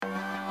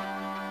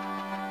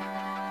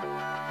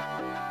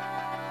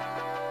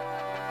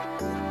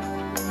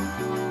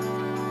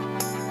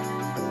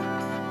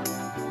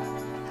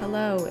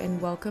Hello, and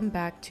welcome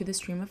back to the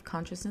Stream of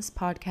Consciousness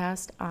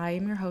podcast. I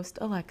am your host,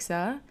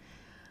 Alexa.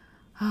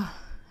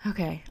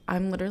 Okay,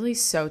 I'm literally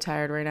so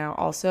tired right now.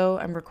 Also,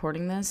 I'm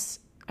recording this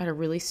at a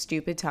really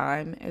stupid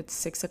time. It's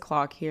 6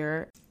 o'clock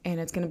here, and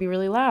it's going to be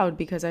really loud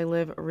because I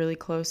live really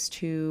close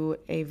to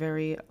a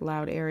very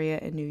loud area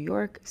in New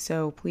York,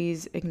 so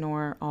please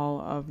ignore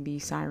all of the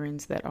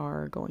sirens that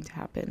are going to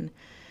happen.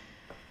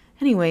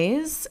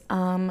 Anyways,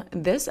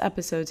 this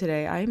episode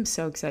today, I am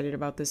so excited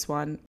about this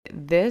one.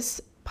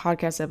 This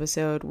podcast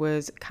episode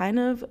was kind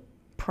of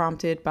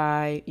prompted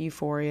by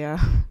Euphoria,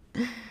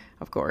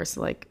 of course,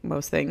 like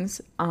most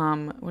things.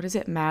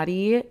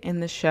 Maddy in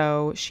the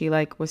show, she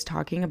was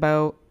talking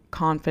about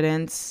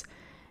confidence,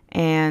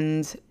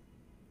 and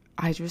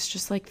I was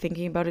just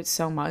thinking about it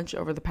so much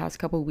over the past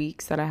couple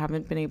weeks that I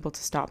haven't been able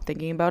to stop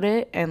thinking about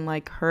it. And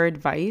her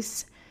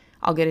advice,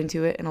 I'll get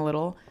into it in a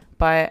little,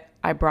 but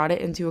I brought it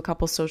into a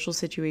couple social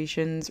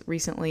situations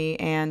recently,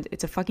 and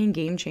it's a fucking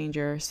game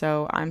changer.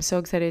 So I'm so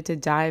excited to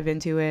dive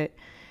into it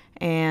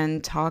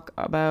and talk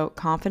about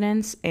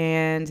confidence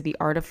and the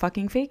art of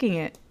fucking faking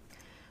it.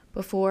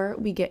 Before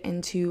we get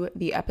into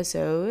the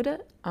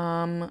episode,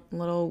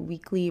 little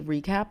weekly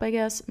recap, I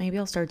guess. Maybe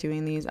I'll start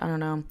doing these. I don't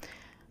know.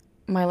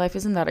 My life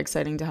isn't that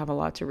exciting to have a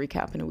lot to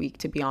recap in a week,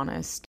 to be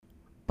honest.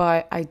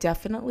 But I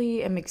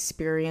definitely am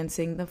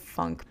experiencing the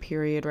funk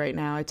period right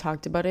now. I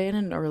talked about it in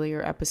an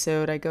earlier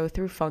episode. I go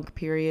through funk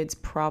periods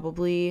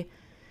probably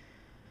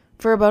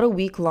for about a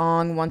week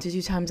long, 1 to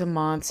 2 times a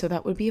month. So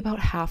that would be about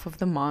half of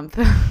the month.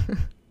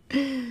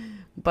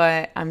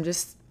 But I'm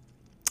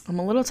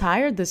a little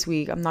tired this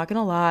week. I'm not going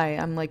to lie.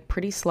 I'm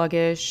pretty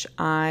sluggish.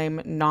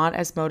 I'm not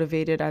as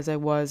motivated as I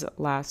was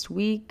last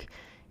week.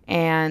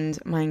 And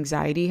my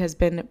anxiety has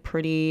been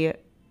pretty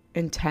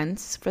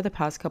intense for the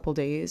past couple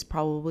days,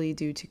 probably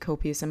due to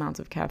copious amounts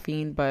of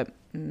caffeine, but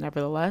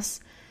nevertheless,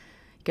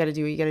 you gotta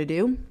do what you gotta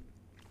do.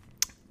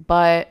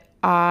 But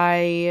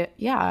I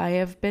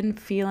have been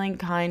feeling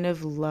kind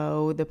of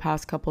low the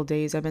past couple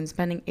days. I've been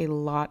spending a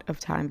lot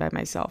of time by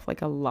myself,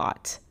 a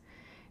lot.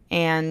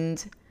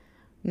 And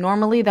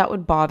normally that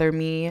would bother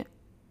me.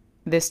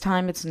 This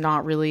time it's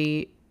not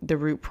really the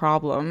root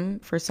problem.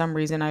 For some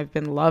reason, I've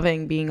been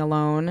loving being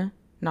alone.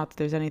 Not that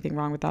there's anything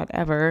wrong with that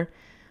ever.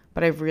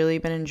 But I've really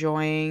been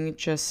enjoying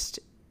just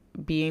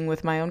being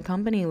with my own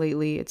company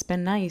lately. It's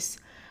been nice.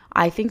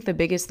 I think the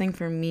biggest thing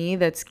for me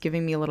that's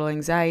giving me a little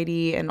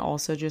anxiety and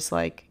also just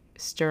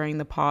stirring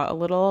the pot a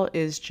little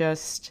is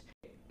just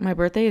my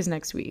birthday is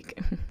next week.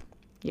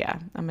 Yeah,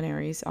 I'm an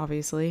Aries,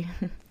 obviously.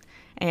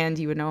 And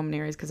you would know I'm an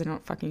Aries because I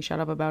don't fucking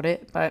shut up about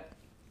it. But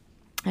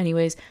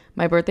anyways,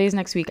 my birthday is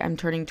next week. I'm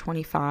turning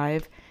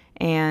 25.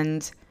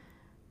 And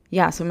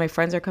yeah, so my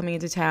friends are coming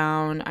into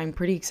town. I'm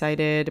pretty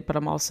excited, but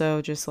I'm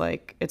also just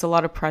it's a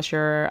lot of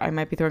pressure. I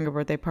might be throwing a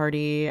birthday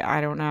party.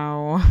 I don't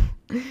know.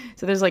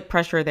 So there's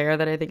pressure there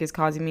that I think is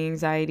causing me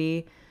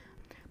anxiety.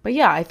 But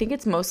yeah, I think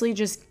it's mostly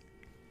just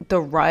the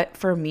rut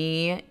for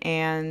me,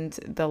 and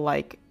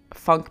the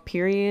funk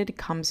period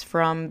comes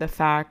from the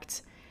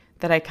fact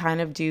that I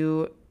kind of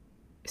do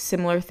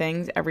similar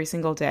things every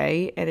single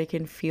day, and it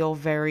can feel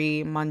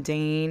very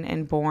mundane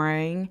and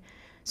boring.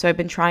 So I've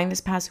been trying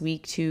this past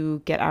week to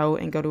get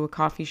out and go to a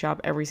coffee shop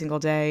every single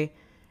day.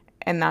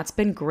 And that's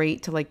been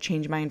great to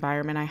change my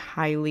environment. I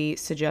highly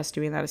suggest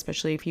doing that,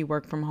 especially if you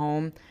work from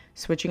home,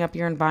 switching up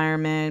your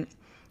environment,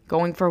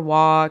 going for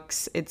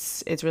walks.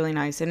 It's really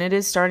nice. And it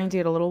is starting to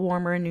get a little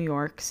warmer in New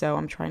York. So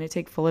I'm trying to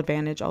take full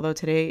advantage, although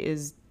today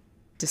is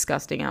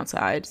disgusting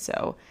outside.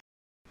 So,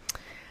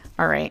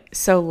 all right.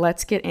 So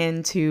let's get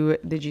into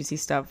the juicy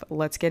stuff.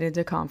 Let's get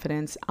into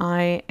confidence.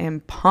 I am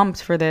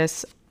pumped for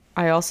this.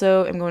 I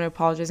also am going to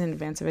apologize in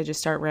advance if I just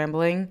start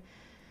rambling,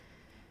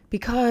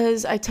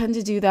 because I tend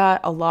to do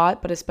that a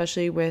lot, but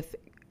especially with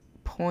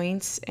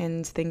points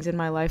and things in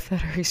my life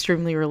that are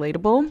extremely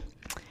relatable.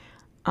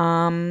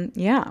 We're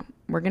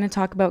going to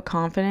talk about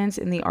confidence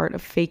and the art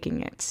of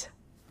faking it.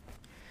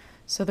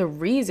 So the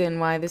reason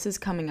why this is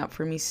coming up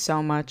for me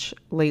so much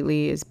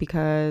lately is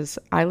because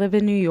I live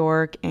in New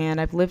York,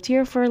 and I've lived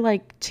here for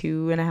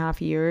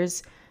 2.5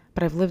 years,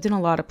 but I've lived in a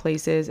lot of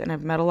places and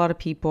I've met a lot of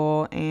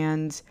people,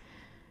 and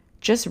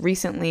just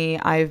recently,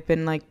 I've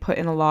been put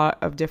in a lot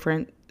of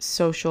different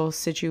social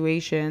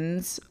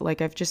situations.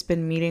 I've just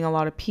been meeting a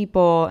lot of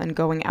people and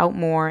going out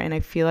more. And I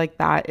feel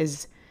that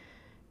is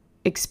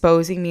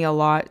exposing me a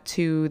lot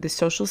to the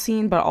social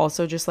scene, but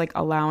also just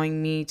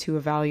allowing me to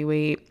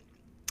evaluate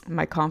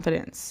my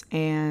confidence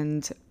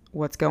and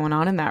what's going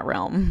on in that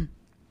realm.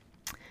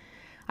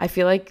 I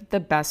feel the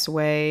best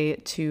way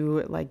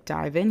to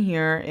dive in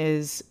here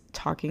is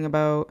talking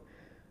about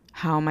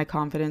how my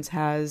confidence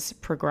has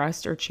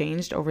progressed or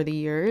changed over the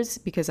years,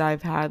 because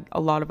I've had a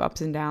lot of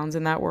ups and downs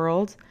in that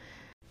world.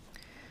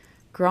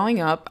 Growing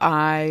up,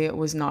 I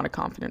was not a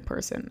confident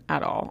person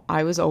at all.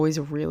 I was always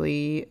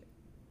really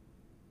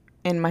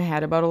in my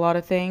head about a lot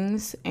of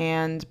things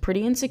and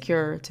pretty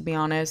insecure, to be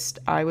honest.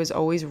 I was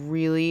always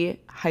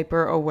really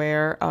hyper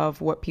aware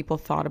of what people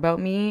thought about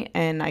me,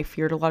 and I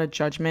feared a lot of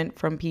judgment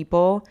from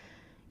people.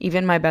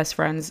 Even my best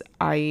friends,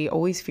 I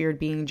always feared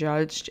being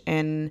judged,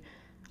 and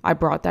I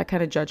brought that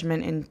kind of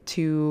judgment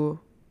into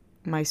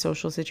my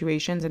social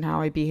situations and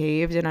how I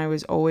behaved. And I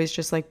was always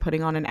just like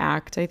putting on an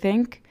act, I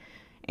think,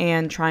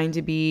 and trying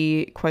to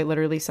be quite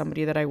literally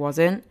somebody that I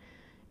wasn't.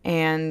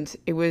 And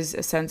it was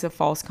a sense of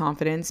false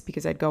confidence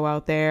because I'd go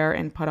out there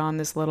and put on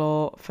this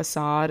little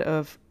facade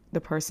of the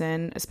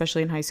person,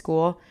 especially in high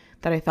school,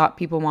 that I thought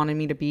people wanted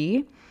me to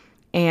be.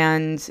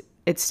 And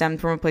it stemmed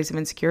from a place of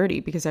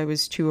insecurity because I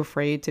was too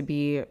afraid to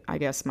be, I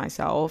guess,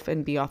 myself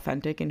and be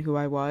authentic in who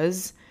I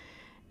was.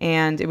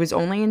 And it was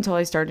only until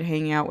I started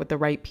hanging out with the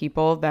right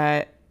people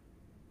that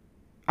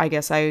I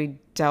guess I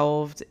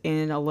delved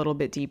in a little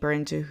bit deeper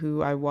into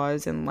who I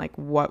was and like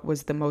what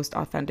was the most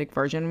authentic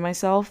version of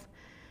myself.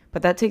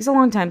 But that takes a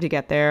long time to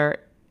get there,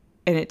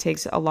 and it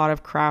takes a lot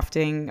of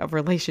crafting of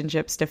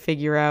relationships to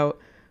figure out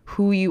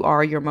who you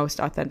are your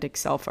most authentic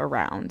self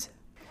around.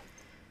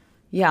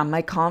 Yeah,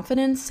 my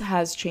confidence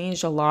has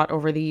changed a lot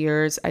over the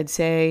years. I'd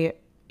say,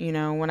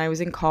 when I was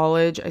in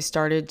college, I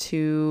started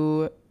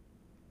to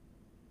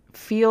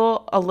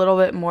feel a little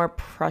bit more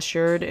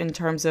pressured in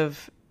terms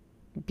of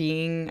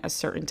being a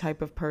certain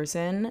type of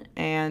person,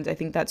 and I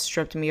think that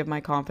stripped me of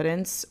my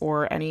confidence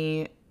or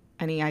any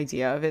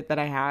idea of it that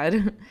I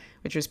had,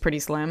 which was pretty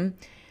slim.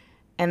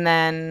 And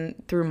then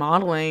through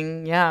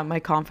modeling, yeah, my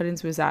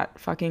confidence was at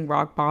fucking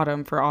rock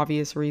bottom for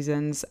obvious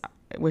reasons,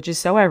 which is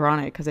so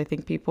ironic because I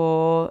think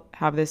people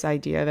have this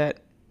idea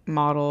that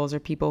models or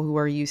people who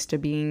are used to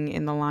being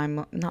in the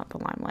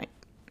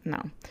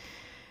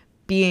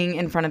being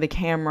in front of the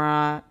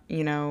camera,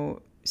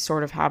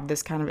 sort of have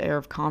this kind of air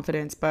of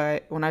confidence.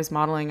 But when I was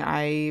modeling,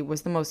 I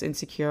was the most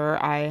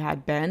insecure I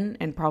had been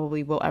and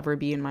probably will ever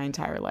be in my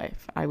entire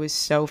life. I was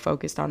so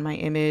focused on my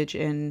image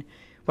and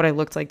what I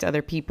looked like to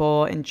other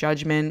people and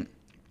judgment.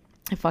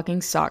 It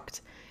fucking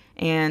sucked.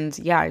 And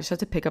yeah, I just had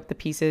to pick up the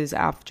pieces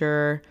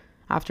after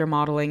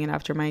modeling and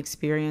after my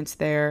experience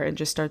there and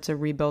just start to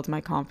rebuild my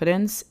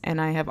confidence.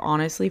 And I have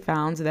honestly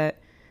found that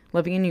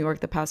living in New York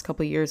the past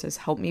couple of years has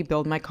helped me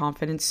build my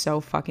confidence so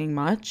fucking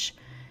much.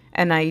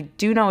 And I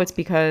do know it's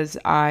because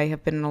I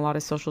have been in a lot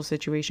of social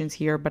situations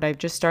here, but I've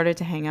just started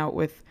to hang out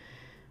with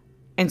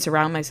and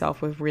surround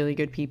myself with really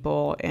good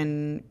people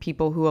and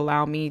people who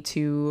allow me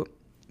to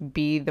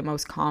be the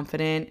most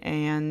confident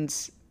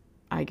and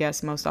I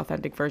guess most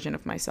authentic version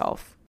of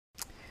myself.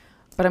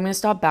 But I'm going to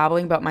stop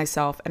babbling about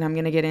myself and I'm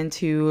going to get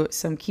into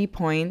some key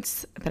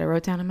points that I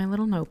wrote down in my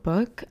little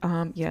notebook.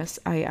 Yes,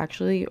 I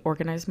actually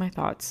organized my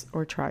thoughts,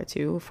 or try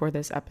to, for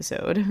this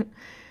episode.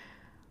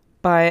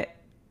 But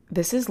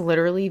this is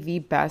literally the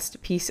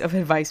best piece of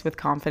advice with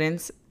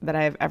confidence that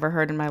I have ever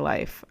heard in my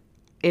life.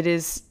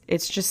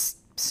 It's just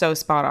so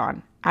spot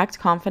on. Act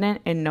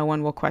confident and no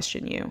one will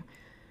question you.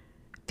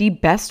 The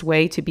best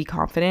way to be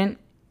confident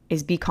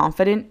is be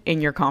confident in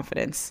your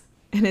confidence.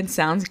 And it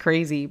sounds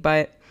crazy,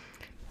 but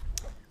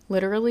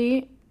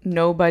literally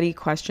nobody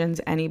questions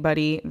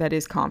anybody that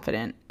is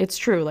confident. It's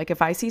true. Like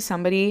if I see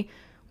somebody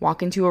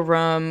walk into a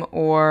room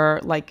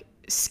or like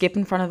skip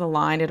in front of the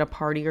line at a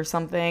party or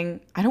something,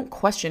 I don't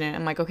question it.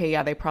 I'm like, okay,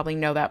 yeah, they probably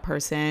know that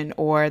person,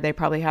 or they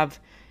probably have,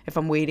 if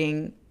I'm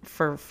waiting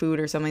for food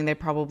or something, they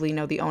probably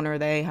know the owner,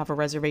 they have a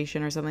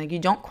reservation or something. You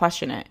don't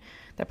question it.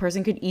 That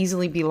person could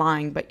easily be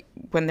lying, but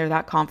when they're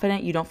that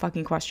confident, you don't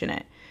fucking question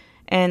it.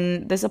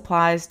 And this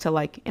applies to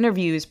like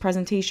interviews,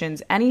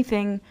 presentations,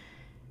 anything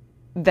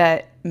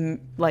that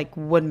like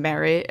would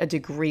merit a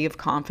degree of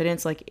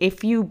confidence. Like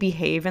if you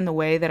behave in the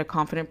way that a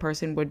confident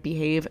person would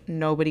behave,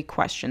 nobody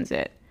questions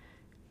it,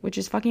 which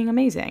is fucking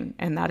amazing.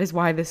 And that is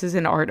why this is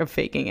an art of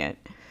faking it.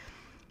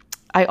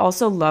 I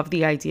also love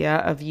the idea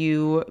of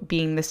you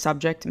being the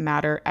subject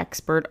matter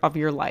expert of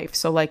your life.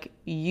 So like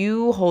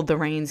you hold the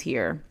reins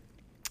here.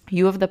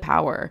 You have the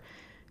power.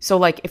 So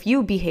like if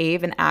you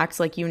behave and act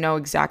like you know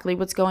exactly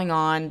what's going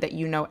on, that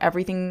you know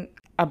everything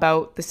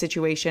about the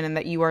situation and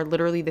that you are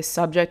literally the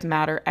subject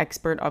matter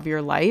expert of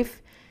your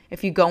life,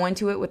 if you go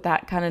into it with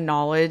that kind of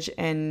knowledge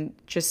and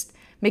just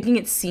making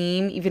it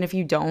seem, even if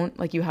you don't,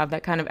 like you have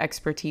that kind of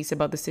expertise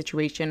about the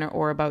situation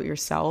or about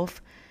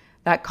yourself,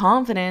 that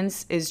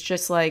confidence is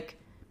just like,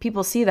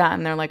 people see that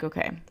and they're like,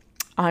 okay,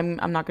 I'm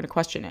not going to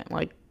question it.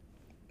 Like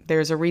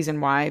there's a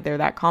reason why they're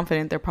that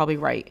confident. They're probably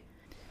right.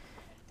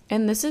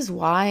 And this is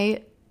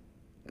why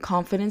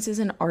confidence is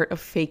an art of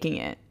faking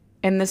it.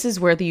 And this is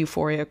where the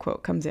Euphoria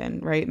quote comes in,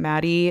 right?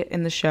 Maddy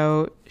in the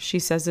show, she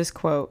says this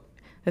quote,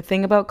 "The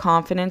thing about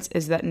confidence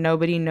is that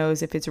nobody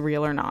knows if it's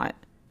real or not."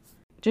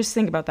 Just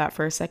think about that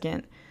for a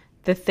second.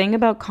 The thing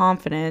about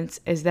confidence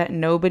is that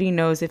nobody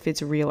knows if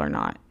it's real or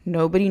not.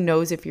 Nobody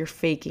knows if you're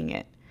faking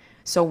it.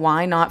 So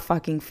why not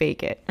fucking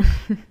fake it?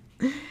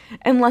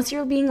 Unless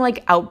you're being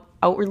like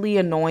outwardly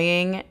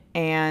annoying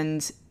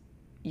and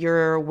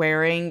you're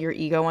wearing your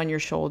ego on your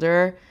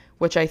shoulder,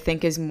 which I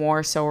think is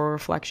more so a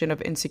reflection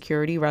of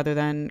insecurity rather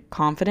than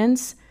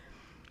confidence.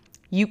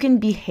 You can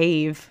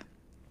behave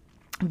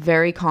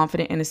very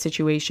confident in a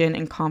situation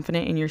and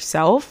confident in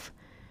yourself.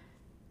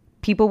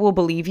 People will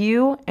believe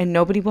you and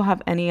nobody will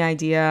have any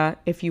idea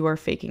if you are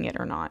faking it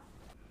or not.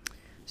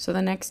 So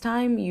the next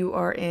time you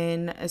are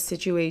in a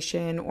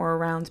situation or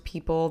around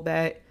people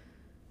that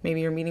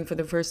maybe you're meeting for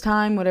the first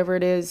time, whatever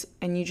it is,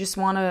 and you just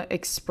want to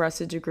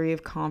express a degree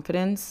of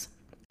confidence,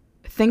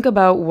 think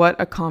about what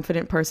a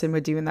confident person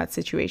would do in that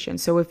situation.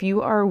 So if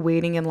you are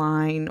waiting in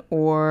line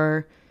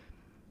or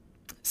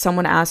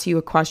someone asks you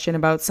a question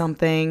about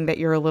something that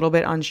you're a little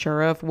bit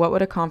unsure of, what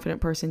would a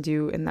confident person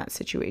do in that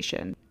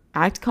situation?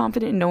 Act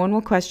confident, no one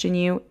will question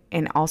you,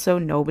 and also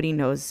nobody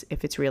knows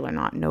if it's real or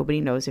not. Nobody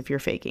knows if you're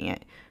faking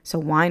it. So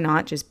why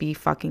not just be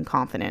fucking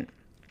confident?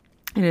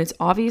 And it's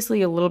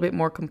obviously a little bit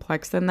more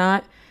complex than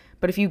that,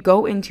 but if you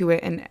go into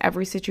it in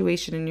every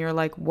situation and you're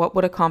like, what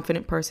would a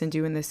confident person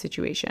do in this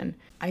situation?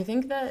 I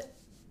think that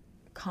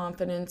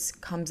confidence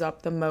comes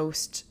up the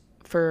most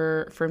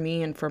for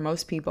me and for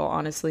most people,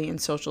 honestly, in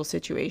social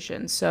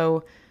situations.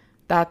 So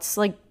that's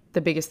like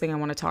the biggest thing I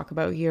want to talk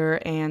about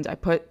here. And I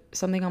put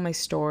something on my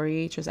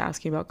story just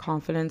asking about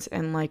confidence,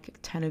 and like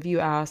 10 of you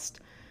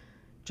asked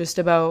just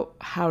about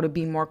how to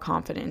be more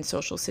confident in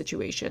social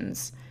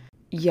situations.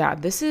 Yeah,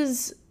 this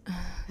is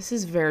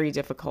very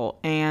difficult,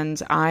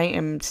 and I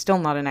am still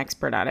not an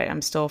expert at it.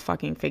 I'm still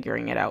fucking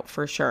figuring it out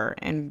for sure,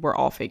 and we're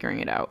all figuring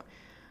it out.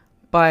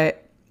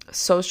 But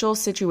social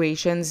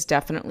situations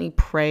definitely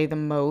prey the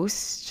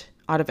most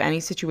out of any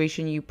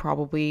situation you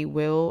probably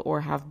will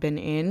or have been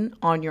in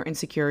on your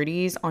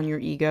insecurities, on your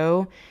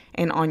ego,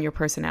 and on your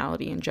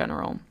personality in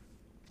general.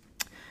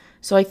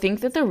 So I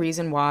think that the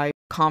reason why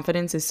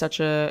confidence is such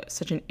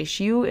an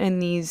issue in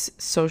these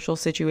social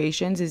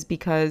situations is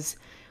because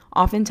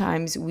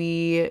oftentimes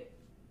we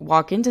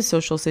walk into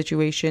social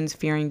situations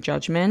fearing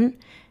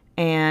judgment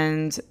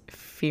and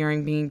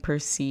fearing being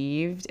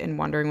perceived and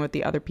wondering what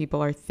the other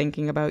people are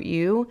thinking about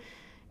you.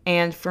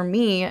 And for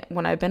me,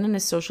 when I've been in a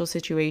social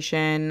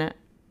situation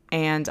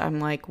and I'm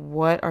like,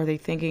 what are they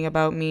thinking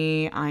about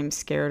me? I'm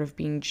scared of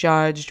being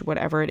judged,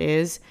 whatever it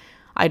is.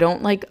 I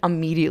don't like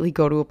immediately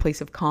go to a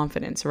place of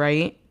confidence,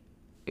 right?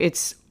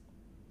 It's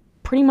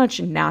pretty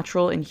much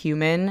natural and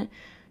human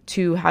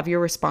to have your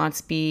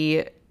response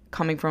be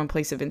coming from a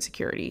place of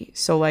insecurity.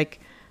 So like,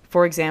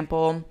 for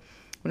example,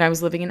 when I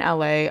was living in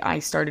LA, I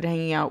started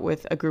hanging out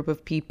with a group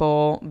of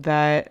people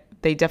that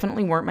they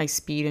definitely weren't my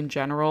speed in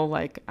general.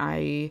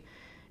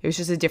 It was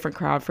just a different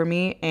crowd for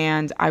me.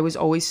 And I was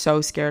always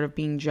so scared of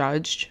being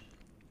judged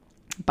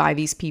by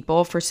these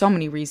people for so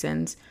many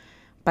reasons.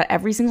 But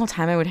every single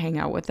time I would hang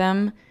out with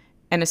them,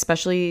 and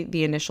especially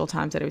the initial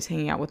times that I was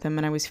hanging out with them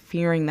and I was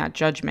fearing that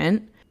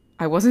judgment,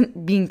 I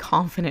wasn't being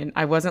confident.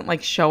 I wasn't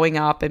like showing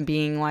up and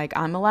being like,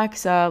 I'm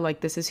Alexa, like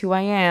this is who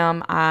I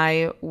am.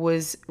 I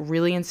was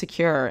really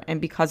insecure.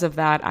 And because of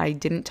that, I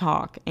didn't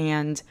talk,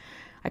 and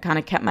I kind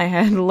of kept my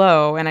head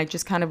low, and I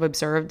just kind of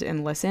observed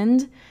and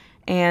listened.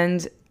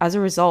 And as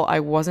a result, I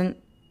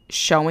wasn't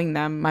showing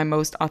them my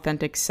most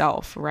authentic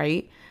self,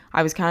 right?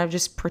 I was kind of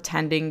just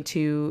pretending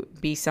to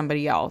be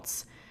somebody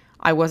else.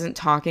 I wasn't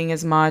talking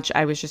as much.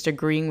 I was just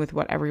agreeing with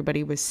what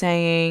everybody was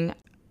saying.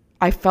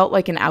 I felt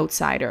like an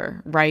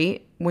outsider,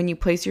 right? When you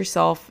place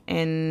yourself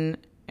in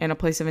a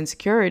place of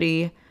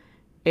insecurity,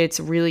 it's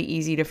really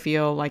easy to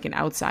feel like an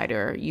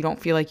outsider. You don't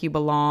feel like you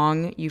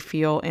belong. You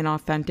feel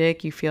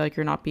inauthentic. You feel like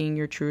you're not being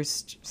your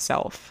truest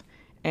self.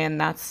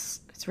 And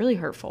it's really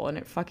hurtful, and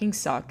it fucking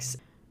sucks.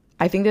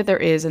 I think that there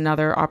is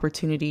another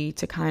opportunity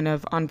to kind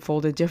of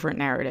unfold a different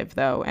narrative,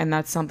 though, and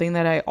that's something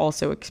that I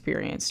also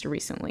experienced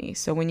recently.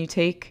 So when you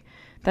take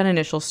that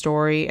initial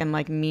story and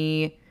like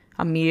me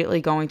immediately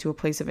going to a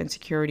place of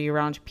insecurity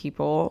around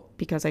people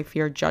because I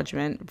fear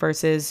judgment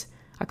versus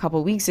a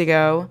couple weeks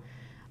ago,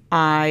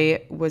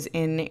 I was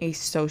in a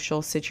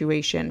social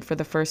situation for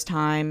the first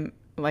time.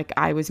 Like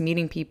I was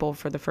meeting people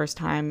for the first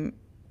time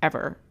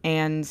ever.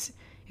 And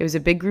it was a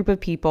big group of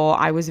people.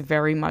 I was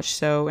very much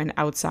so an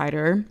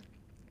outsider.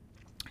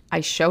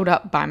 I showed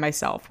up by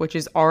myself, which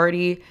is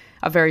already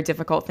a very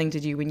difficult thing to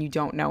do when you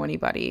don't know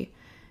anybody.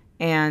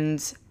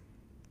 And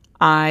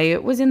I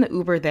was in the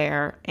Uber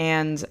there,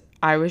 and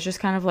I was just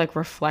kind of like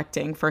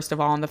reflecting, first of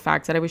all, on the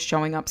fact that I was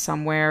showing up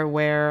somewhere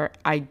where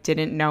I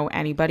didn't know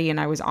anybody and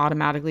I was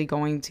automatically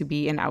going to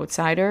be an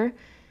outsider.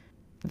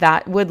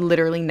 That would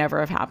literally never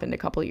have happened a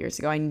couple of years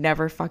ago. I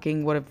never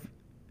fucking would have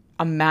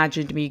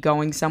imagined me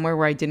going somewhere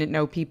where I didn't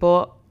know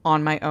people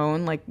on my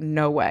own. Like,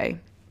 no way.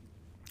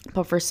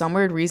 But for some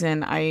weird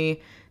reason,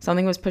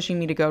 something was pushing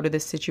me to go to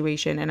this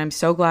situation, and I'm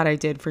so glad I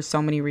did for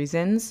so many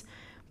reasons.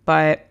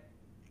 But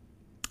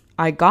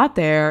I got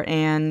there,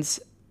 and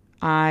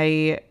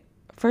I,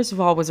 first of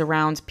all, was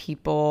around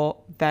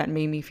people that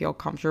made me feel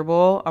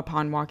comfortable.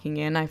 Upon walking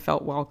in, I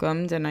felt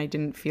welcomed, and I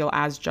didn't feel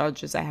as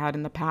judged as I had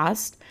in the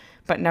past.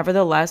 But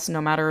nevertheless,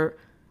 no matter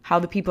how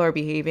the people are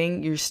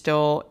behaving, you're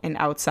still an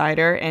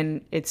outsider,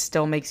 and it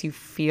still makes you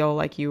feel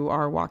like you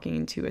are walking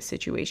into a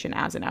situation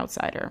as an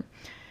outsider.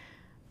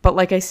 But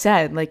like I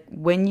said, like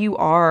when you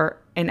are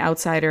an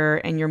outsider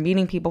and you're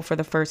meeting people for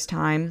the first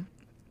time,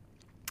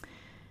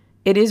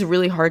 it is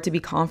really hard to be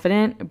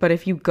confident. But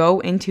if you go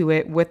into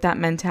it with that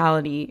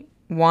mentality,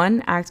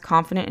 one, act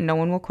confident and no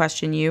one will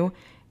question you.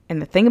 And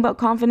the thing about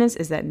confidence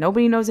is that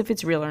nobody knows if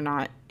it's real or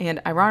not.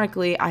 And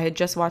ironically, I had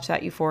just watched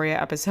that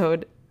Euphoria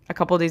episode a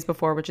couple of days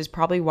before, which is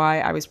probably why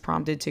I was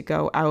prompted to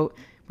go out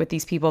with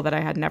these people that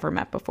I had never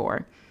met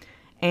before.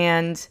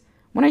 And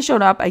when I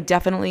showed up,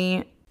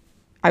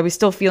 I was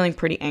still feeling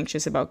pretty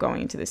anxious about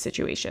going into this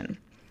situation.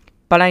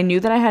 But I knew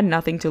that I had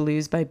nothing to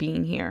lose by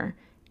being here,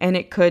 and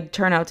it could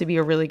turn out to be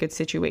a really good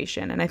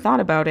situation. And I thought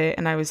about it,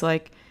 and I was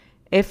like,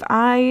 if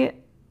I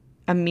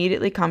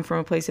immediately come from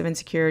a place of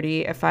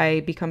insecurity, if I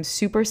become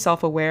super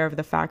self-aware of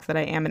the fact that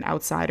I am an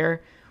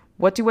outsider,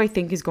 what do I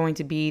think is going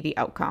to be the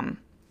outcome?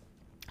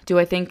 Do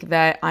I think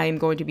that I am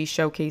going to be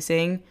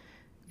showcasing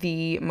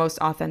the most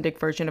authentic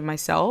version of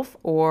myself,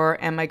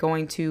 or am I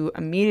going to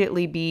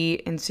immediately be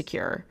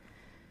insecure?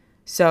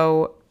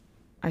 So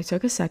I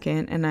took a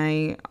second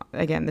and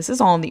again, this is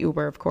all in the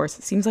Uber, of course.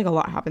 It seems like a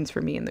lot happens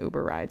for me in the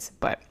Uber rides,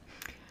 but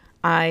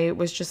I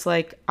was just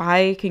like,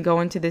 I can go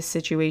into this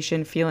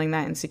situation feeling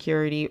that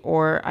insecurity,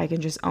 or I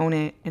can just own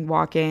it and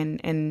walk in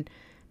and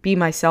be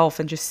myself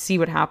and just see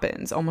what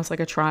happens, almost like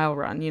a trial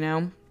run, you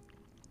know?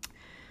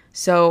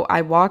 So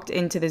I walked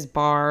into this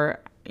bar,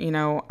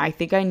 I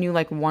think I knew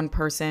like one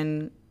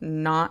person,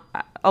 not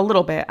a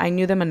little bit. I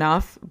knew them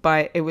enough,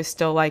 but it was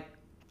still like,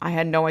 I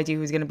had no idea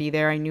who was going to be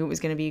there. I knew it was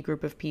going to be a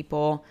group of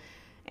people,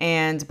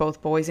 and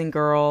both boys and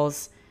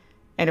girls,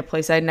 in a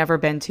place I'd never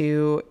been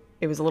to.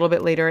 It was a little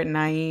bit later at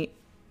night.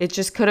 It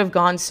just could have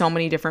gone so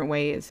many different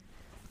ways.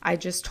 I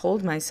just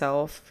told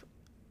myself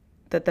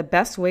that the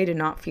best way to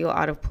not feel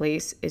out of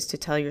place is to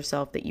tell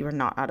yourself that you are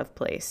not out of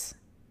place.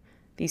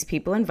 These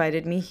people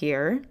invited me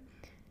here.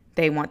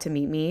 They want to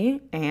meet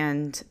me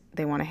and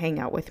they want to hang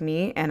out with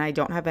me, and I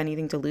don't have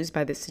anything to lose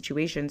by this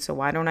situation. So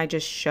why don't I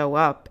just show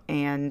up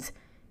and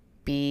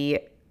be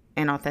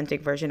an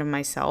authentic version of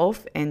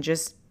myself and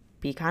just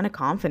be kind of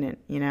confident,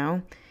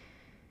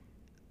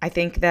 I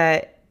think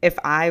that if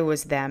I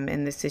was them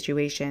in this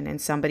situation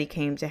and somebody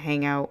came to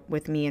hang out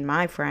with me and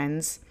my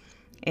friends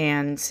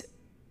and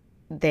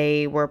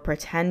they were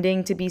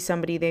pretending to be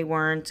somebody they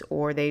weren't,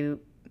 or they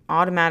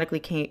automatically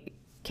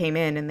came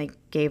in and they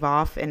gave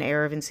off an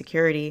air of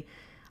insecurity,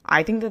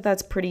 I think that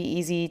that's pretty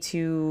easy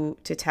to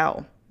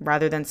tell,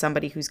 rather than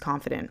somebody who's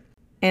confident.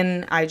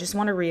 And I just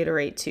want to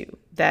reiterate too,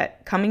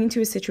 that coming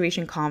into a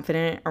situation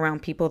confident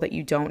around people that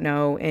you don't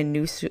know in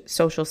new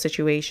social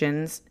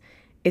situations,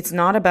 it's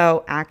not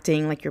about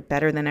acting like you're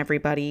better than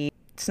everybody.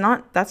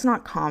 That's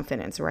not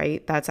confidence,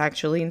 right? That's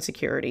actually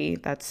insecurity.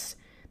 That's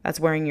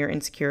wearing your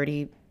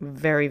insecurity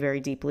very, very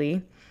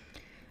deeply.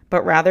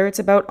 But rather it's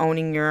about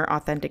owning your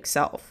authentic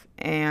self.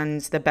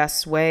 And the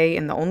best way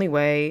and the only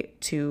way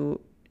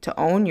to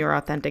own your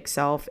authentic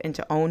self and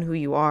to own who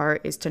you are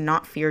is to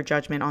not fear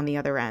judgment on the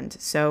other end.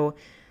 So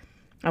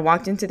I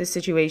walked into this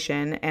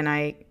situation and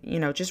I,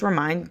 just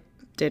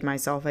reminded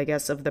myself, I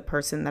guess, of the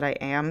person that I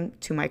am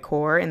to my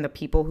core and the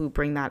people who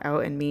bring that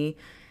out in me.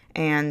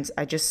 And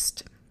I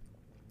just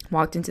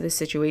walked into this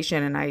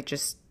situation and I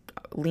just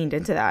leaned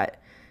into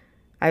that.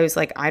 I was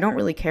like, I don't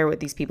really care what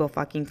these people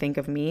fucking think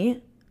of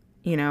me.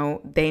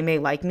 They may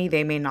like me,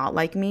 they may not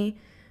like me.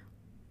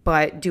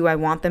 But do I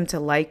want them to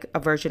like a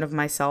version of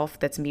myself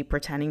that's me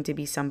pretending to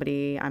be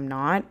somebody I'm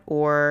not?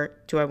 Or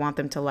do I want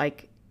them to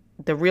like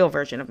the real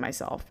version of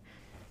myself?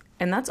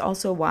 And that's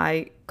also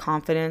why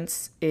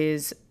confidence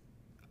it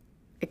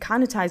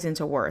kind of ties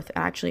into worth.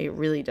 Actually, it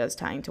really does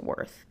tie into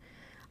worth.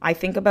 I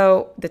think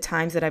about the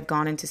times that I've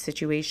gone into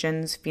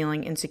situations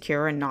feeling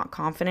insecure and not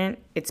confident.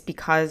 It's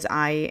because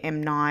I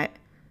am not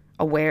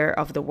aware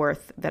of the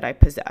worth that I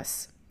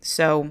possess.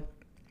 So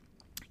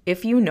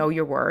if you know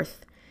your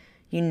worth,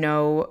 you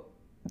know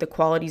the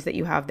qualities that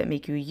you have that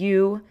make you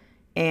you,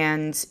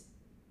 and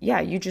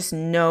you just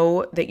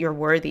know that you're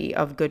worthy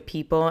of good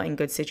people and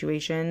good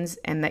situations,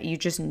 and that you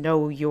just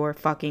know your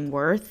fucking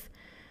worth.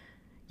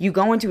 You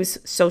go into a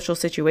social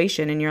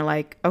situation and you're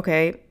like,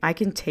 okay, I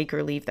can take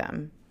or leave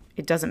them.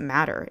 It doesn't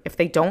matter. If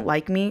they don't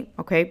like me,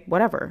 okay,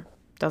 whatever.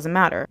 Doesn't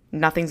matter.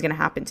 Nothing's going to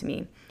happen to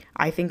me.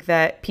 I think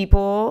that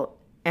people,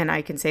 and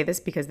I can say this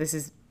because this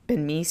has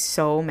been me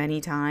so many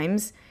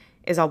times,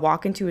 is I'll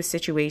walk into a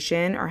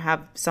situation or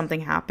have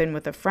something happen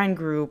with a friend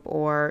group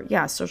or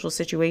social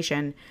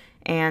situation,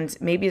 and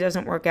maybe it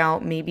doesn't work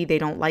out, maybe they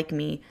don't like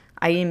me.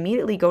 I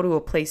immediately go to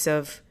a place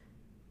of,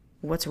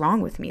 what's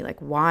wrong with me? Like,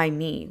 why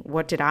me?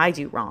 What did I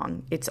do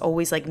wrong? It's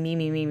always like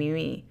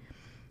me.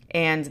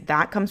 And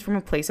that comes from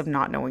a place of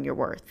not knowing your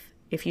worth.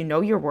 If you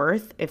know your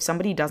worth, if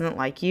somebody doesn't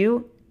like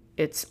you,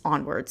 it's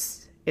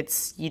onwards.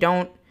 You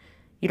don't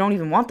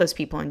even want those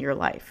people in your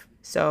life.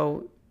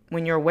 So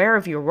when you're aware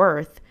of your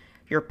worth,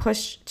 you're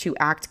pushed to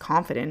act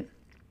confident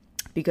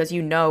because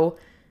you know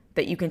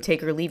that you can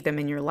take or leave them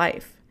in your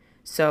life.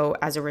 So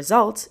as a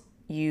result,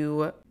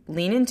 you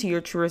lean into your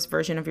truest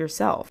version of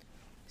yourself.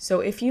 So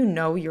if you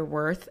know your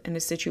worth in a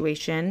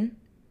situation,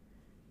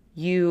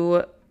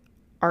 you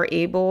are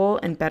able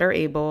and better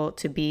able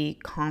to be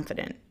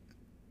confident.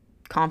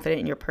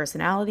 Confident in your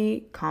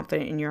personality,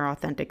 confident in your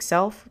authentic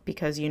self,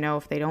 because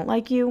if they don't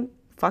like you,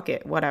 fuck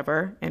it,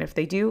 whatever. And if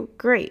they do,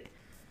 great.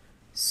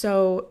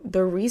 So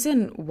the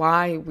reason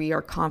why we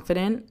are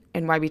confident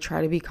and why we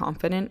try to be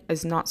confident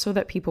is not so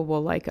that people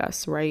will like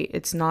us, right?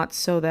 It's not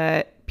so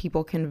that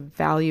people can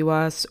value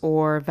us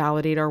or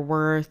validate our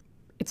worth.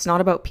 It's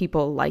not about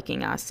people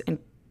liking us and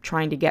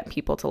trying to get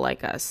people to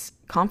like us.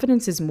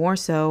 Confidence is more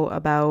so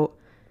about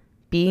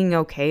being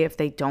okay if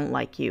they don't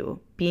like you,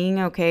 being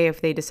okay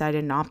if they decide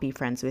to not be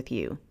friends with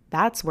you.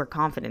 That's where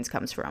confidence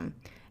comes from.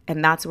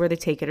 And that's where the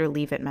take it or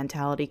leave it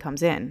mentality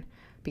comes in.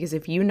 Because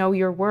if you know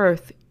your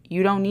worth,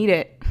 you don't need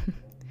it.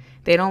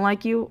 They don't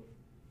like you,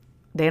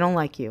 they don't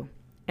like you.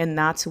 And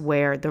that's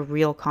where the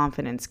real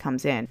confidence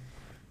comes in.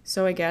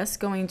 So I guess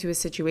going into a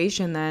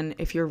situation then,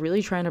 if you're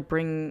really trying to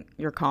bring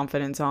your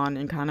confidence on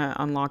and kind of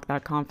unlock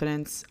that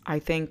confidence, I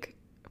think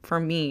for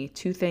me,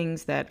 two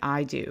things that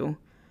I do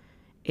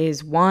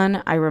is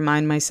one, I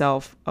remind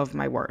myself of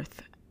my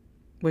worth,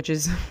 which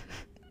is,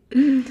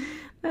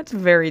 that's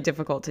very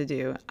difficult to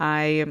do.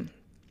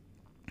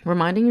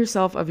 Reminding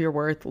yourself of your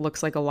worth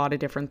looks like a lot of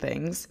different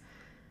things.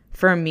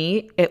 For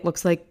me, it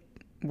looks like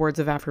words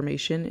of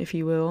affirmation, if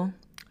you will.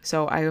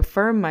 So I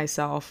affirm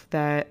myself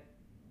that,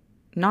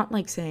 not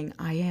like saying,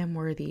 I am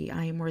worthy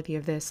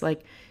of this.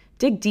 Like,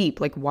 dig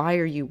deep. Like, why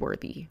are you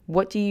worthy?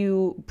 What do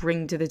you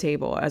bring to the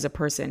table as a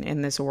person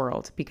in this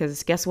world?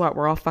 Because guess what?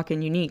 We're all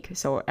fucking unique.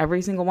 So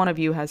every single one of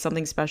you has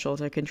something special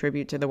to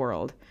contribute to the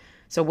world.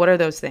 So what are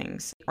those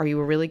things? Are you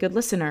a really good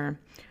listener?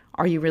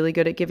 Are you really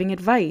good at giving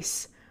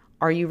advice?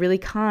 Are you really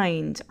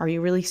kind? Are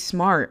you really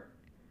smart?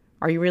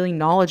 Are you really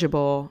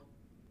knowledgeable?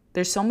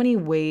 There's so many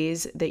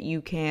ways that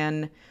you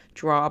can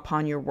draw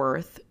upon your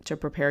worth to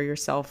prepare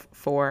yourself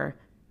for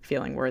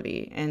feeling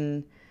worthy.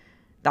 And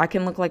that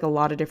can look like a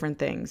lot of different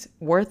things.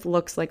 Worth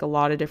looks like a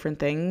lot of different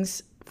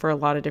things for a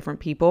lot of different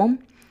people.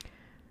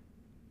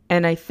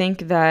 And I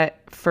think that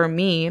for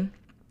me,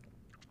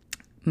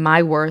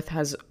 my worth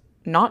has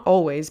not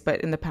always,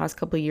 but in the past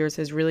couple of years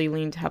has really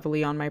leaned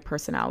heavily on my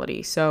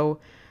personality. So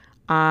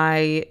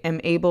I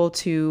am able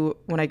to,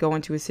 when I go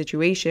into a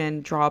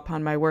situation, draw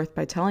upon my worth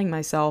by telling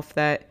myself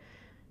that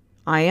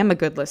I am a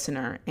good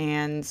listener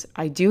and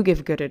I do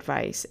give good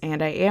advice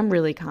and I am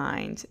really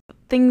kind.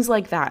 Things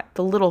like that,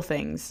 the little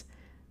things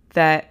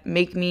that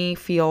make me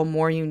feel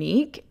more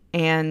unique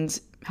and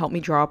help me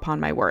draw upon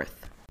my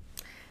worth.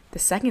 The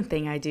second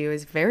thing I do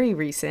is very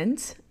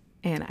recent,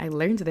 and I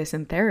learned this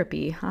in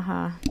therapy,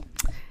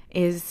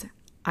 is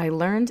I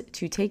learned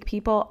to take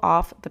people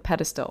off the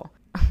pedestal.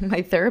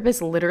 My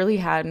therapist literally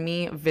had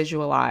me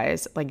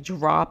visualize, like,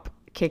 drop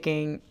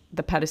kicking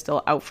the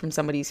pedestal out from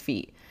somebody's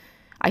feet.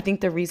 I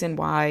think the reason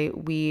why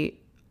we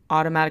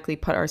automatically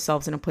put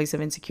ourselves in a place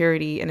of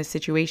insecurity in a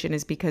situation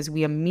is because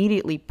we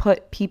immediately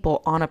put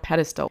people on a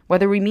pedestal,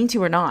 whether we mean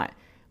to or not.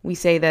 We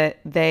say that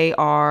they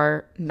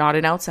are not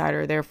an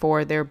outsider,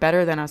 therefore they're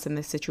better than us in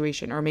this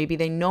situation, or maybe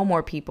they know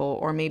more people,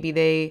 or maybe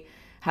they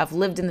have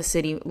lived in the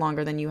city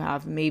longer than you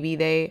have. Maybe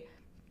they,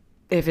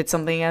 if it's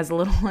something as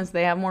little as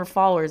they have more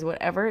followers,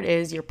 whatever it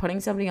is, you're putting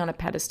somebody on a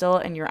pedestal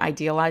and you're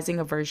idealizing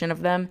a version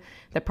of them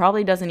that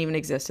probably doesn't even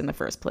exist in the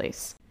first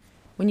place.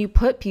 When you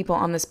put people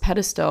on this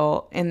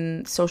pedestal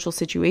in social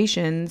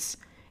situations,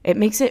 it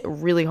makes it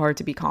really hard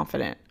to be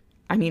confident.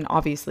 I mean,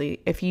 obviously,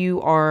 if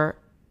you are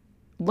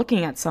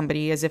looking at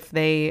somebody as if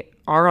they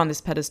are on this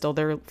pedestal,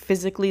 they're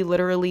physically,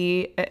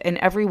 literally, in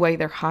every way,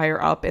 they're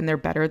higher up and they're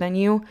better than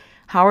you.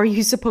 How are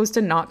you supposed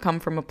to not come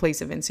from a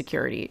place of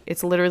insecurity?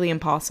 It's literally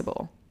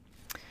impossible.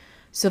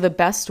 So the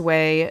best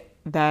way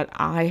that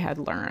I had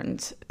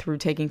learned through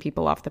taking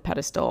people off the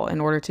pedestal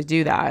in order to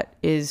do that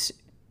is,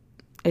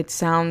 it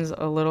sounds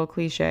a little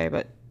cliche,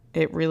 but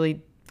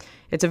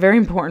it's a very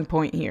important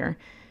point here,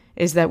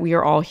 is that we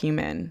are all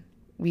human.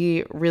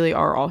 We really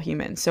are all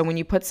human. So when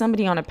you put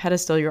somebody on a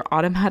pedestal, you're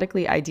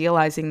automatically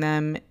idealizing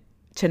them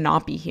to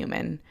not be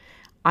human.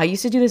 I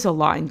used to do this a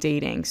lot in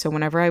dating. So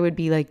whenever I would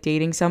be like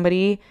dating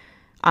somebody,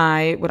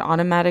 I would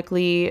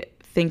automatically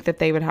think that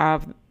they would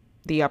have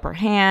the upper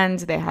hand.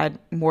 They had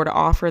more to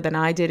offer than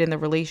I did in the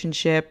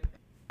relationship.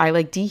 I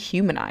like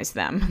dehumanized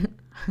them.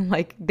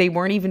 Like they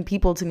weren't even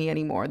people to me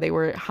anymore. They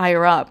were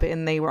higher up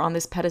and they were on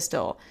this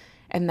pedestal.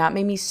 And that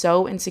made me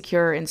so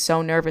insecure and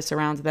so nervous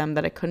around them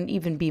that I couldn't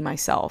even be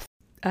myself.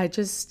 I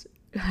just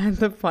had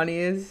the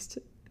funniest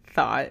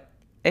thought.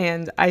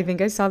 And I think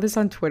I saw this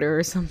on Twitter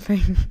or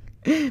something.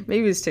 Maybe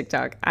it was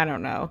TikTok. I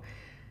don't know.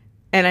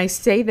 And I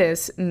say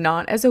this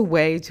not as a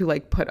way to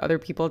like put other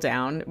people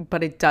down,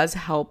 but it does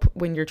help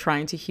when you're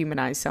trying to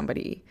humanize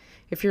somebody.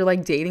 If you're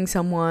like dating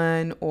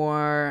someone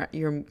or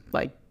you're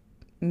like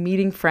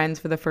meeting friends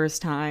for the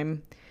first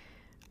time,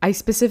 I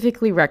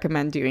specifically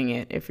recommend doing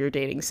it if you're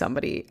dating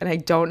somebody. And I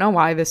don't know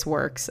why this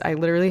works. I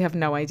literally have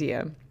no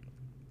idea.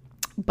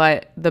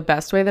 But the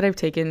best way that I've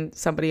taken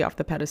somebody off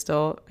the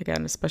pedestal,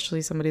 again,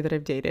 especially somebody that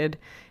I've dated,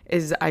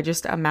 is I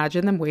just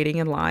imagine them waiting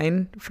in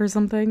line for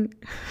something.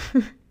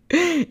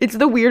 It's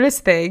the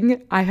weirdest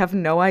thing. I have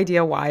no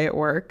idea why it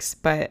works,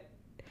 but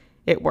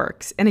it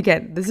works. And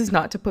again, this is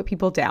not to put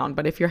people down,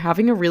 but if you're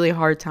having a really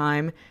hard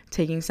time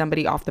taking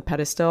somebody off the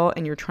pedestal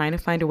and you're trying to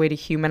find a way to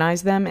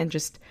humanize them and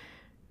just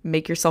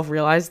make yourself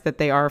realize that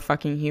they are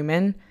fucking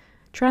human,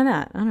 try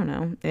that. I don't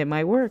know. It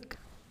might work.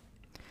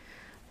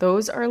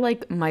 Those are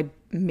like my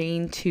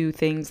main two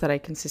things that I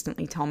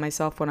consistently tell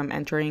myself when I'm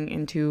entering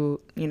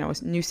into, a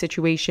new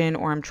situation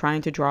or I'm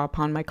trying to draw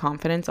upon my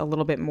confidence a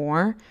little bit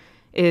more,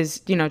 is,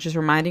 just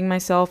reminding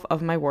myself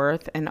of my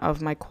worth and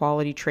of my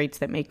quality traits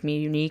that make me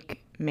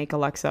unique, make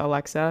Alexa,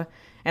 Alexa,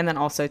 and then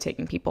also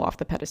taking people off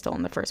the pedestal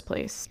in the first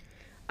place.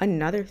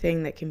 Another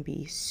thing that can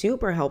be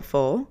super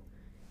helpful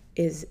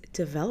is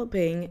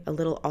developing a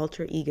little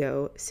alter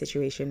ego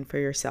situation for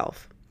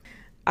yourself.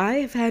 I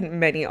have had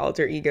many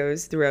alter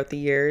egos throughout the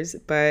years,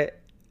 but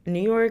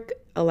New York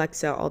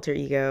Alexa alter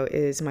ego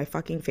is my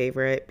fucking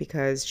favorite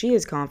because she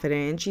is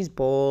confident and she's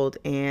bold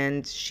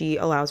and she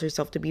allows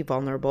herself to be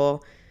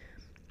vulnerable.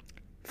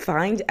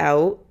 Find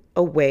out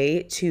a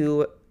way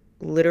to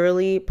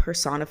literally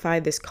personify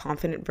this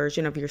confident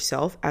version of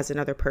yourself as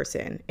another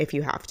person if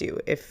you have to.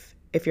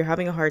 If you're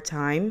having a hard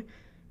time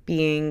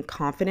being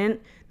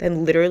confident,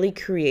 then literally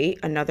create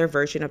another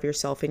version of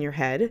yourself in your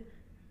head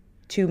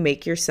to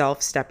make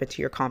yourself step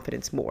into your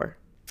confidence more.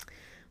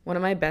 One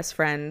of my best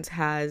friends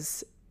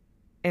has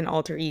an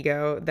alter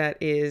ego that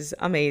is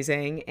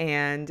amazing,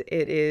 and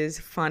it is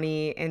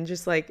funny, and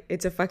just like,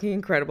 it's a fucking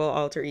incredible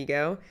alter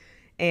ego.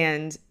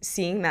 And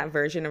seeing that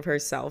version of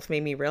herself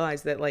made me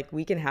realize that, like,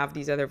 we can have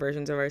these other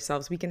versions of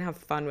ourselves. We can have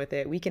fun with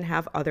it. We can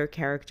have other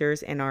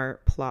characters in our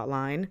plot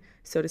line,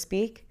 so to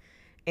speak.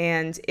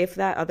 And if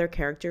that other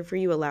character for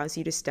you allows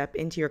you to step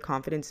into your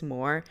confidence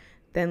more,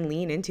 then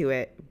lean into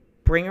it.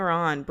 Bring her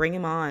on, bring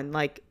him on.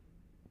 Like,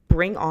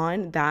 bring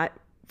on that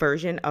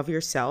version of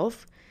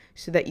yourself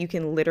so that you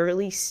can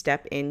literally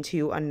step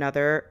into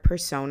another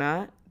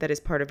persona that is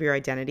part of your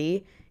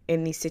identity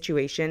in these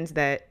situations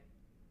that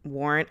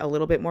warrant a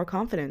little bit more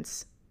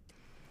confidence.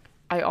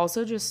 I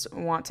also just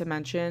want to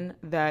mention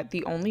that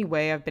the only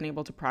way I've been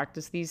able to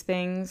practice these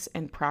things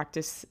and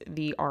practice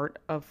the art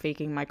of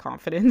faking my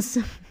confidence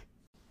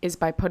is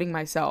by putting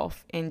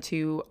myself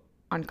into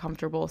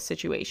uncomfortable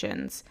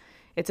situations.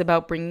 It's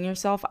about bringing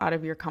yourself out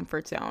of your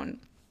comfort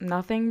zone.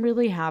 Nothing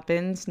really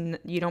happens.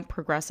 You don't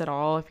progress at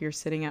all if you're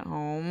sitting at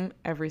home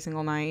every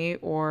single night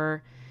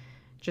or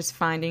just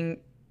finding,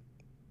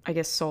 I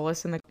guess,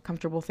 solace in the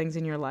comfortable things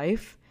in your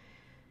life.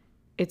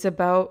 It's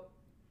about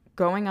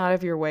going out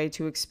of your way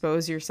to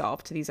expose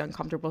yourself to these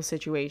uncomfortable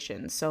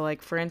situations. So,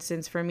 like, for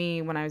instance, for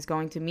me, when I was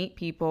going to meet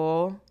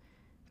people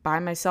by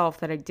myself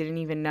that I didn't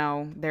even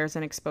know, there's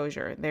an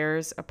exposure.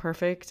 There's a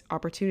perfect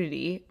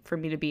opportunity for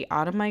me to be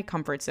out of my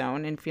comfort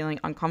zone and feeling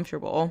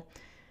uncomfortable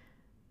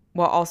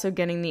while also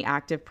getting the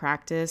active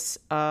practice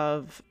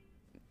of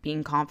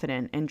being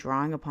confident and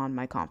drawing upon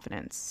my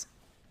confidence.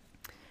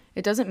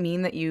 It doesn't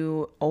mean that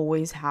you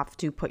always have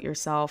to put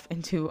yourself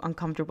into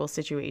uncomfortable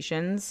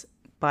situations,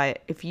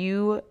 but if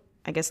you,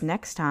 I guess,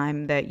 next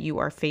time that you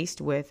are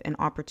faced with an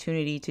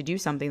opportunity to do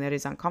something that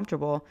is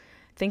uncomfortable,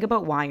 think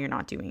about why you're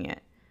not doing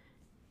it.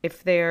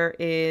 If there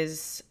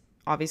is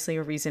obviously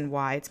a reason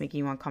why it's making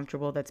you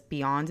uncomfortable that's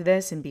beyond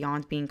this and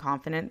beyond being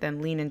confident,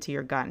 then lean into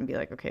your gut and be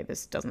like, okay,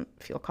 this doesn't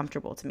feel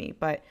comfortable to me.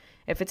 But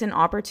if it's an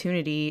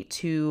opportunity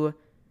to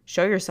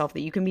show yourself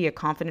that you can be a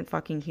confident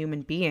fucking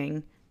human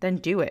being, then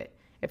do it.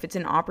 If it's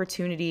an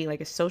opportunity,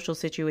 like a social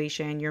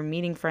situation, you're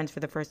meeting friends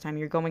for the first time,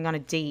 you're going on a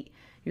date,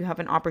 you have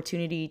an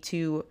opportunity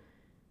to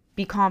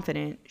be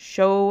confident,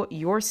 show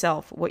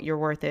yourself what your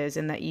worth is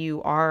and that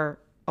you are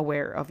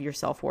aware of your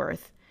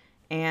self-worth,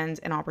 and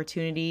an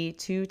opportunity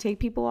to take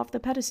people off the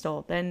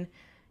pedestal, then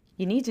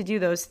you need to do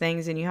those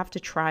things and you have to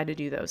try to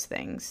do those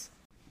things.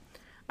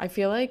 I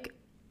feel like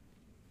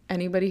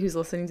anybody who's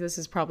listening to this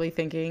is probably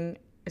thinking,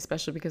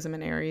 especially because I'm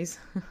an Aries,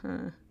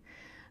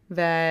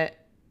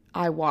 that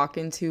I walk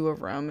into a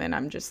room and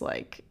I'm just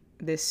like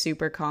this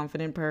super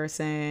confident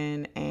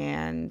person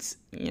and,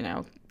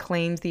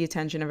 claims the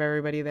attention of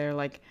everybody there.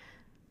 Like,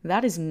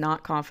 that is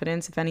not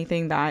confidence. If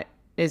anything, that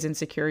is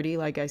insecurity,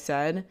 like I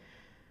said.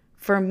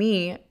 For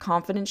me,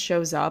 confidence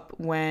shows up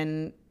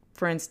when,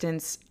 for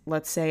instance,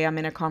 let's say I'm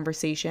in a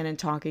conversation and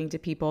talking to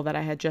people that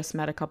I had just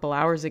met a couple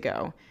hours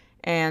ago,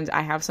 and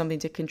I have something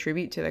to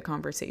contribute to the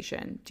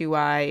conversation. Do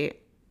I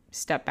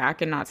step back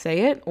and not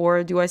say it,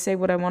 or do I say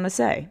what I want to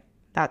say?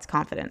 That's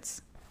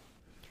confidence.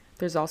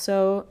 There's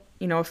also,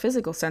 a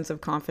physical sense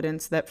of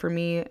confidence that for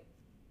me,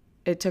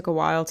 it took a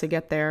while to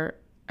get there.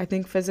 I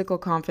think physical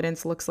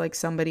confidence looks like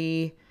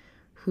somebody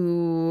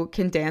who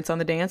can dance on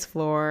the dance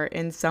floor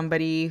and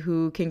somebody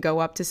who can go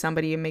up to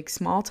somebody and make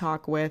small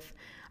talk with.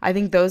 I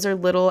think those are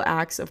little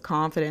acts of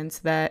confidence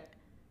that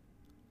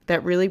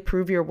really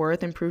prove your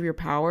worth and prove your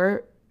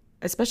power,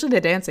 especially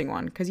the dancing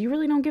one, because you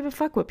really don't give a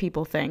fuck what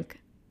people think.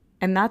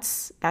 And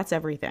that's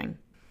everything.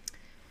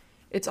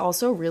 It's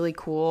also really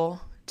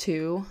cool,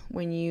 too,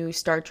 when you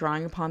start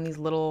drawing upon these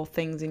little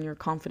things in your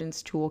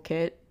confidence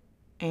toolkit.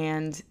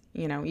 And,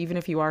 even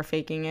if you are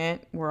faking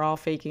it, we're all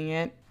faking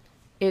it.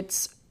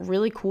 It's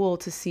really cool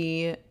to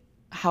see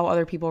how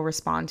other people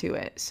respond to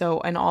it.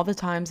 So, and all the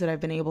times that I've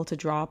been able to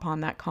draw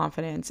upon that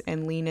confidence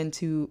and lean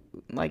into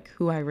like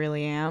who I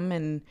really am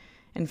and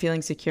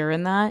feeling secure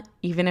in that,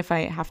 even if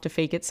I have to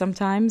fake it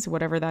sometimes,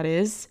 whatever that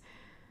is,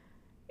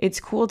 it's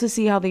cool to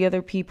see how the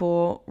other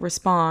people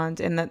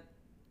respond. And that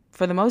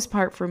for the most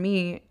part, for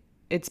me,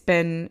 it's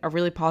been a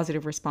really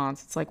positive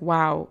response. It's like,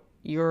 wow,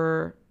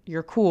 you're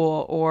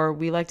cool, or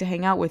we like to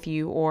hang out with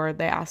you, or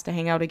they asked to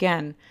hang out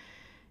again.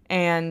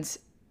 And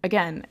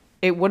again,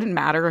 it wouldn't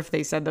matter if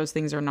they said those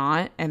things or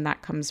not. And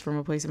that comes from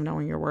a place of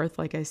knowing your worth,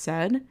 like I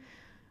said.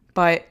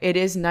 But it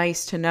is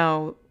nice to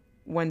know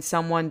when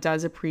someone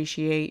does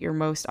appreciate your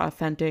most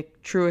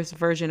authentic, truest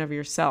version of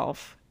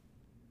yourself.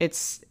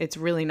 It's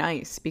really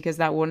nice, because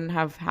that wouldn't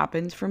have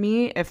happened for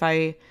me if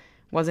I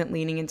wasn't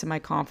leaning into my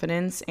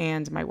confidence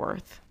and my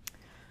worth.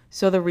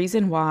 So the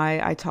reason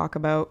why I talk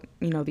about,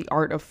 the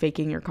art of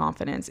faking your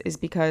confidence is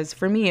because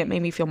for me, it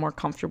made me feel more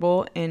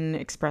comfortable in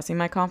expressing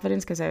my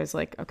confidence, because I was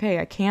like, okay,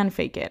 I can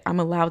fake it. I'm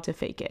allowed to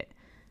fake it.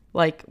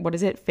 Like, what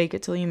is it? Fake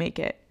it till you make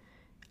it.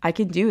 I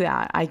can do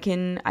that. I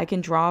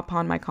can draw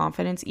upon my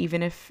confidence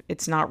even if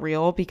it's not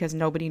real, because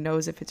nobody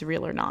knows if it's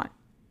real or not.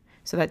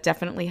 So that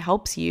definitely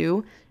helps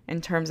you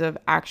in terms of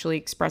actually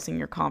expressing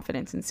your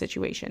confidence in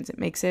situations. It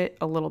makes it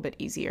a little bit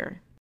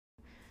easier.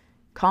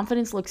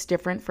 Confidence looks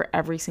different for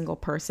every single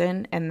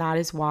person, and that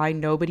is why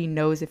nobody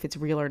knows if it's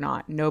real or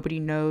not. Nobody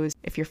knows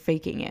if you're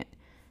faking it,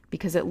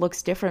 because it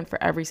looks different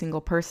for every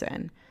single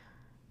person.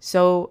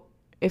 So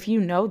if you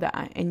know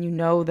that, and you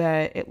know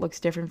that it looks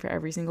different for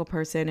every single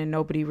person and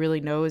nobody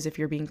really knows if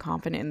you're being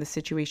confident in the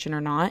situation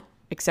or not,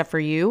 except for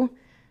you,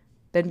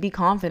 then be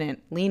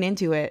confident, lean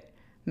into it,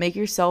 make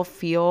yourself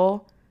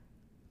feel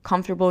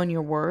comfortable in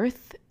your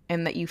worth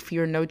and that you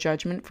fear no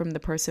judgment from the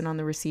person on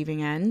the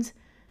receiving end.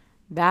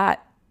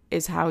 That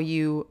is how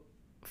you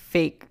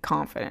fake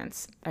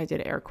confidence. I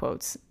did air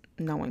quotes,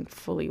 knowing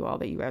fully well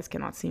that you guys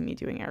cannot see me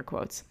doing air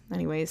quotes.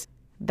 Anyways,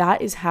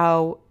 that is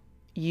how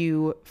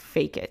you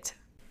fake it.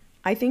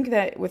 I think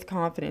that with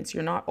confidence,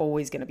 you're not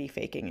always going to be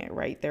faking it,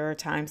 right? There are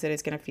times that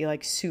it's going to feel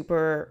like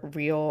super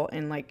real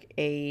and like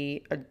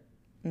a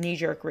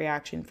knee-jerk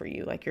reaction for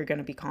you, like you're going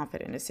to be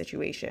confident in a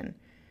situation.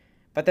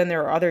 But then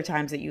there are other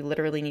times that you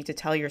literally need to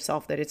tell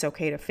yourself that it's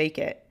okay to fake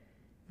it.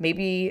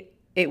 Maybe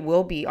it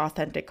will be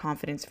authentic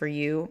confidence for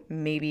you.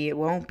 Maybe it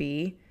won't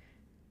be.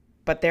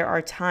 But there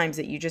are times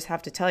that you just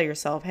have to tell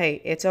yourself,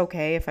 hey, it's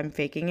okay if I'm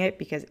faking it,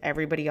 because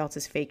everybody else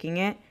is faking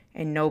it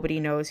and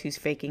nobody knows who's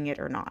faking it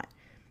or not.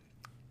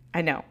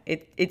 I know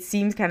it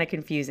seems kind of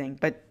confusing,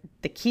 but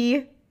the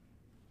key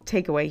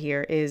takeaway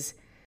here is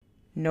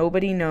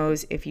nobody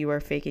knows if you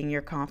are faking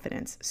your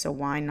confidence. So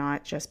why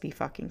not just be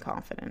fucking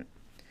confident?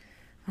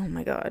 Oh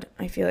my God.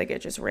 I feel like I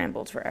just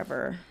rambled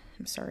forever.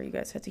 I'm sorry you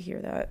guys had to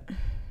hear that.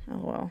 Oh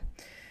well.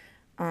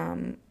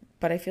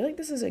 But I feel like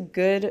this is a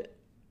good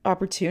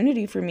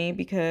opportunity for me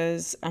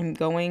because I'm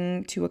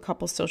going to a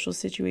couple social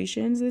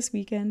situations this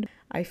weekend.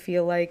 I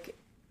feel like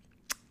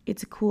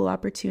it's a cool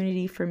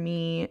opportunity for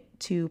me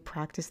to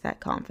practice that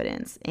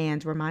confidence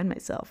and remind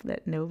myself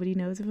that nobody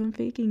knows if I'm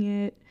faking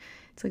it.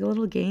 It's like a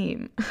little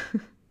game.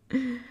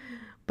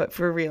 But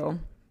for real,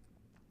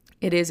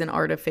 it is an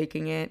art of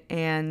faking it,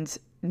 and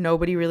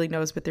nobody really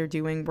knows what they're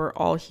doing. We're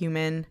all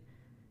human.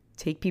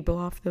 Take people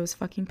off those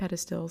fucking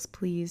pedestals,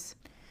 please.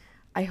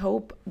 I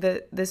hope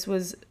that this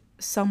was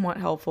somewhat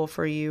helpful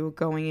for you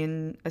going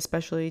in,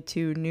 especially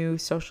to new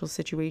social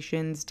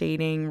situations,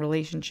 dating,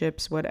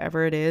 relationships,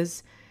 whatever it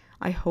is.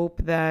 I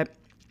hope that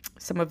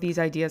some of these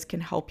ideas can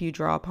help you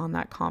draw upon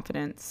that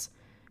confidence,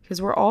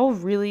 because we're all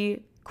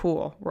really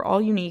cool. We're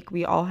all unique.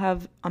 We all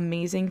have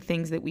amazing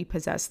things that we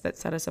possess that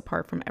set us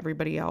apart from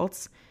everybody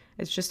else.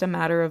 It's just a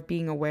matter of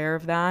being aware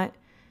of that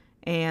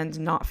and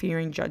not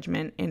fearing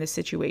judgment in a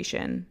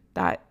situation.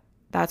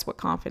 That's what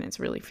confidence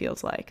really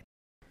feels like.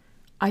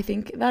 I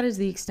think that is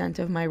the extent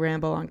of my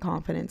ramble on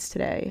confidence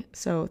today.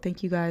 So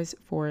thank you guys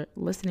for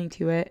listening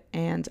to it.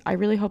 And I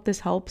really hope this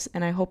helps.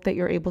 And I hope that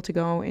you're able to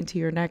go into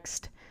your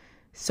next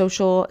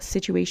social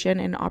situation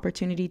and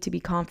opportunity to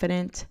be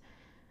confident,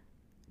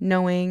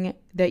 knowing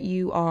that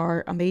you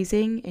are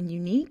amazing and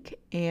unique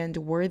and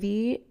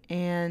worthy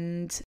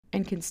and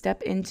can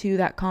step into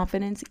that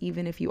confidence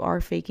even if you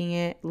are faking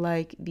it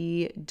like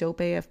the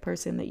dope AF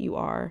person that you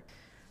are.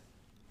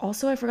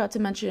 Also, I forgot to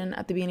mention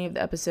at the beginning of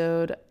the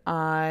episode,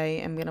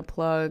 I am going to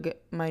plug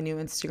my new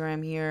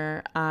Instagram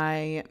here.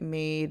 I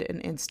made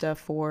an Insta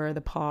for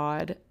the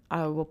pod.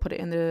 I will put it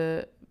in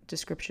the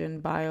description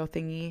bio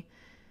thingy.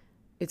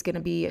 It's going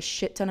to be a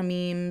shit ton of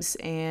memes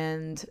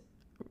and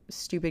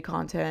stupid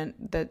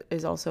content that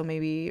is also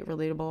maybe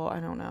relatable. I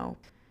don't know.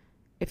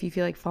 If you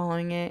feel like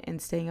following it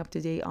and staying up to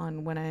date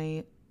on when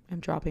I am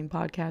dropping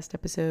podcast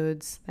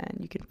episodes, then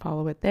you can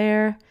follow it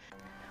there.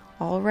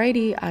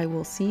 Alrighty, I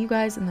will see you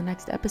guys in the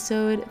next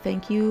episode.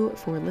 Thank you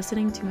for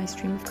listening to my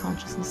stream of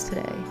consciousness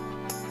today.